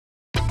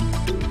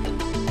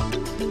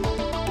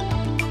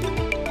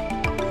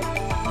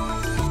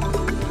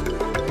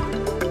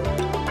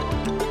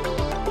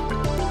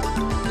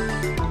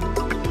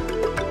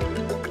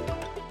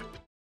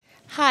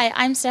Hi,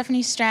 I'm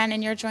Stephanie Strachan,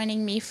 and you're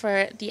joining me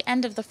for the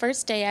end of the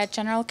first day at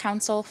General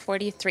Council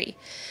 43.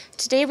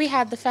 Today we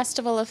had the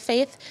Festival of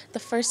Faith, the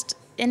first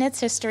in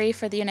its history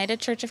for the United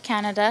Church of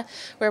Canada,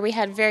 where we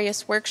had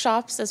various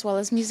workshops as well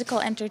as musical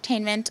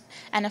entertainment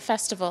and a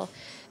festival.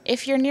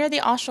 If you're near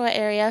the Oshawa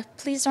area,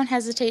 please don't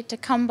hesitate to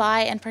come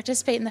by and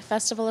participate in the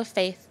Festival of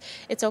Faith.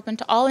 It's open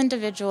to all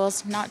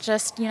individuals, not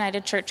just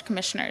United Church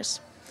commissioners.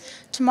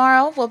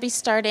 Tomorrow we'll be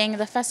starting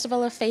the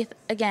Festival of Faith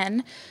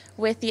again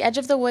with the Edge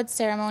of the Woods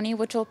ceremony,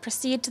 which will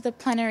proceed to the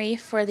plenary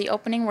for the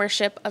opening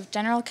worship of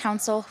General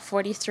Council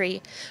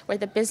 43, where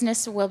the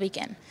business will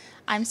begin.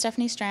 I'm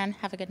Stephanie Strachan.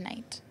 Have a good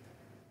night.